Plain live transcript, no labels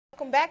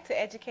Welcome back to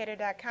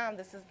Educator.com.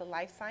 This is the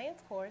Life Science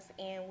course,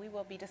 and we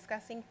will be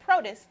discussing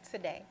protists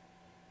today.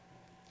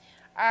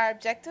 Our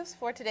objectives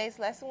for today's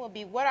lesson will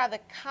be: what are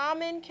the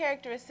common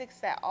characteristics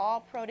that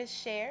all protists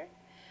share?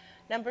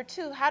 Number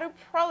 2, how do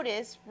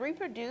protists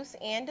reproduce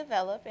and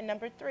develop? And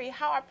number 3,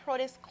 how are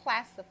protists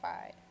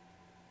classified?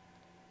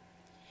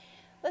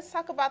 Let's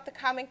talk about the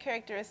common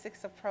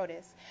characteristics of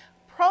protists.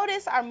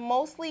 Protists are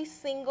mostly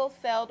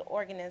single-celled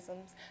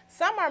organisms.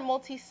 Some are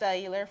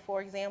multicellular.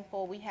 For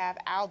example, we have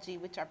algae,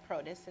 which are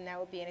protists, and that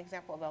would be an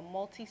example of a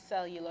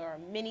multicellular or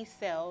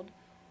many-celled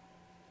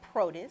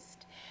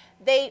protist.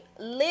 They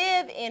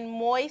live in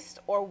moist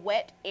or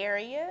wet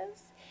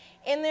areas,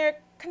 and they're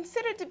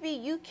considered to be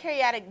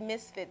eukaryotic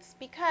misfits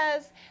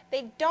because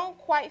they don't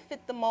quite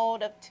fit the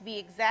mold of to be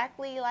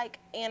exactly like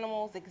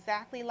animals,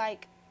 exactly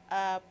like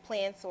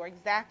plants, or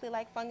exactly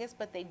like fungus,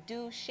 but they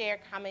do share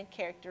common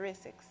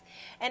characteristics.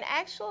 And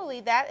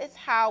actually, that is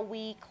how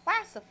we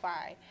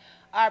classify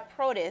our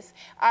protists.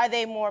 Are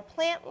they more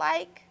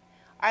plant-like,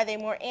 are they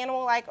more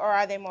animal-like, or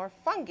are they more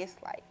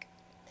fungus-like?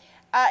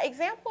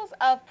 Examples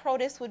of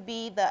protists would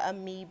be the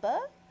amoeba,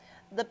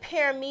 the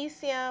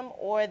paramecium,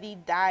 or the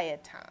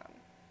diatom.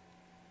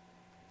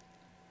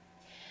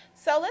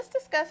 So let's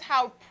discuss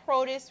how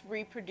protists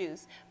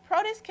reproduce.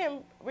 Protists can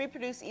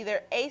reproduce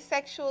either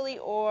asexually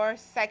or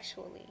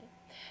sexually.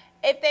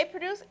 If they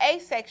produce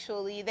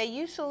asexually, they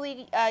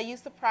usually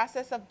use the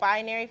process of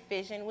binary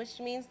fission, which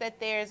means that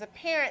there's a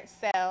parent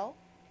cell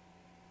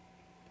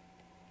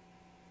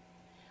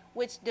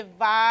which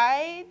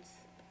divides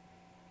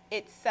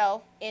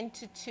itself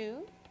into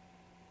two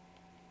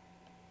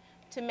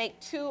to make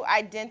two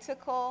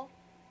identical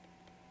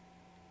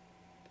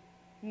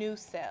new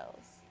cells.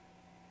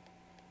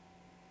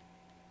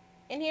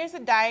 And here's a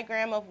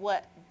diagram of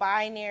what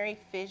binary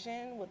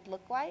fission would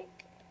look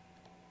like.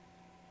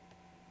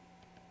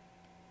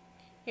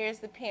 Here's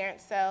the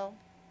parent cell.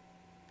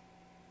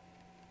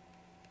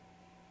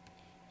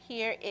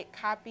 Here it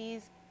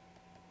copies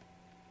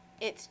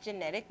its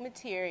genetic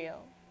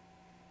material.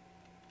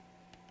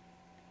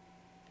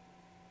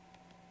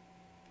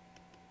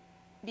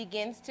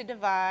 Begins to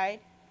divide,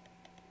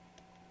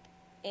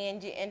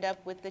 and you end up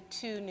with the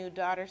two new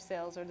daughter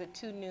cells, or the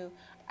two new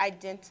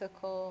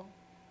identical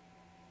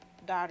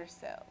daughter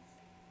cells.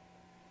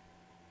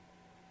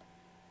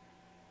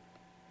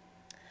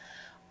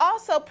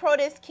 Also,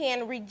 protists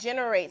can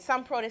regenerate.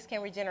 Some protists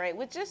can regenerate,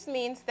 which just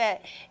means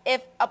that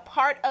if a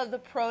part of the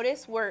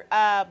protist were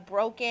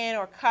broken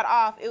or cut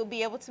off, it would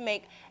be able to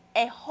make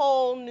a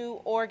whole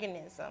new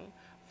organism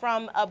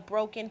from a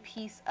broken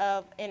piece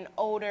of an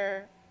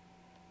older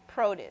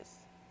protist.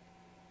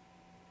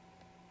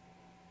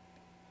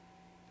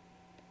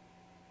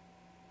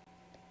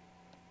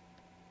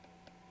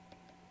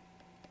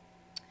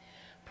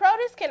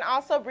 Protists can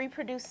also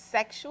reproduce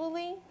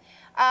sexually.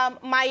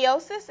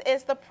 Meiosis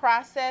is the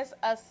process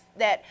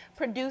that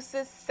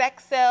produces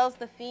sex cells,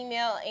 the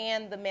female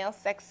and the male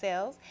sex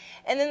cells.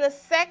 And then the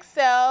sex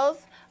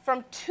cells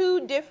from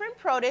two different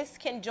protists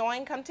can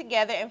come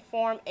together and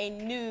form a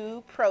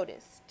new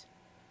protist.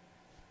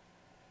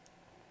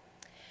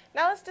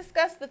 Now let's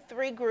discuss the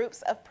three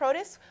groups of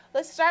protists.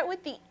 Let's start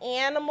with the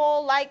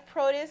animal-like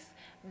protists.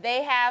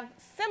 They have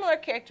similar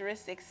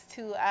characteristics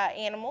to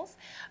animals.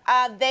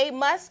 They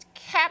must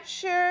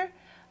capture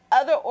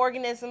other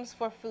organisms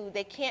for food.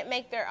 They can't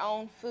make their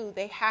own food.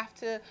 They have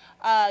to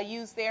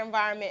use their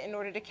environment in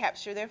order to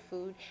capture their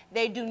food.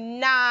 They do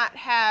not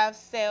have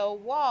cell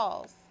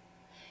walls.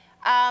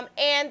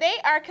 And they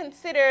are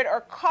considered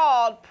or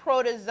called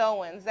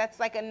protozoans. That's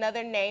like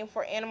another name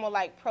for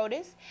animal-like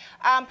protists.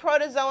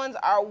 Protozoans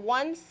are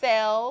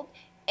one-celled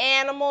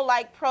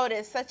animal-like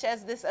protists, such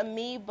as this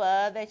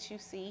amoeba that you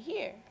see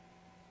here.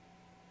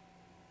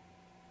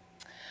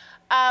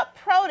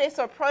 Protists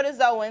or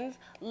protozoans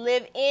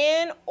live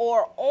in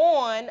or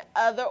on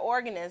other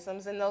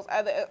organisms, and those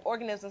other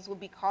organisms will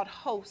be called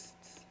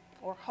hosts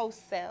or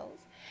host cells.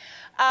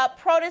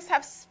 Protists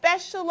have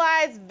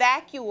specialized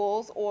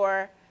vacuoles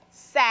or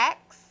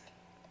sacs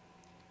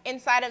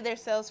inside of their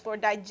cells for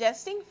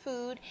digesting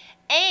food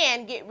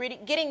and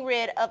getting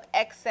rid of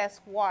excess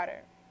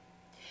water.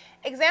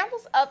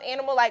 Examples of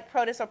animal-like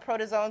protists or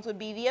protozoans would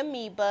be the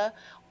amoeba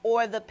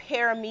or the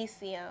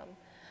paramecium.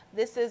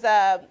 This is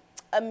a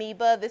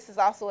amoeba. This is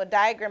also a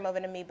diagram of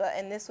an amoeba,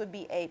 and this would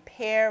be a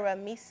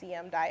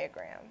paramecium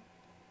diagram.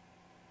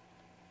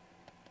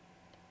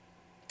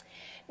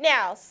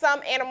 Now,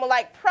 some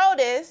animal-like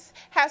protists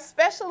have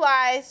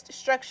specialized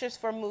structures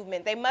for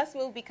movement. They must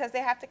move because they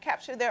have to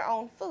capture their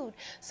own food.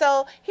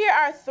 So here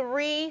are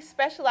three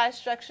specialized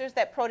structures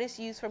that protists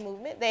use for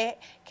movement. They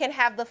can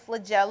have the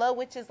flagella,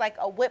 which is like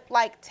a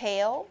whip-like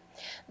tail.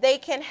 They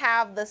can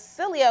have the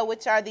cilia,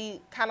 which are the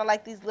kind of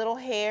like these little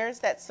hairs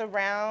that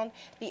surround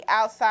the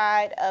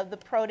outside of the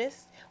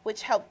protist,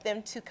 which help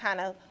them to kind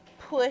of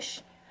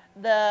push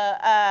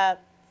the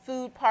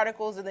food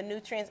particles or the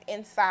nutrients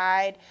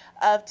inside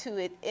of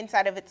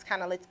its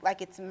kind of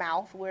like its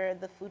mouth, where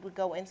the food would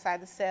go inside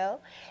the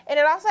cell. And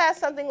it also has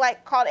something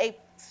like called a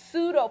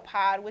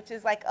pseudopod, which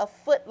is like a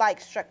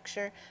foot-like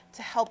structure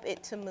to help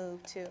it to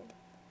move too.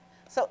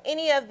 So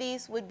any of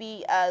these would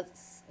be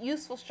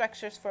useful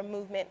structures for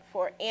movement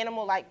for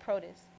animal-like protists.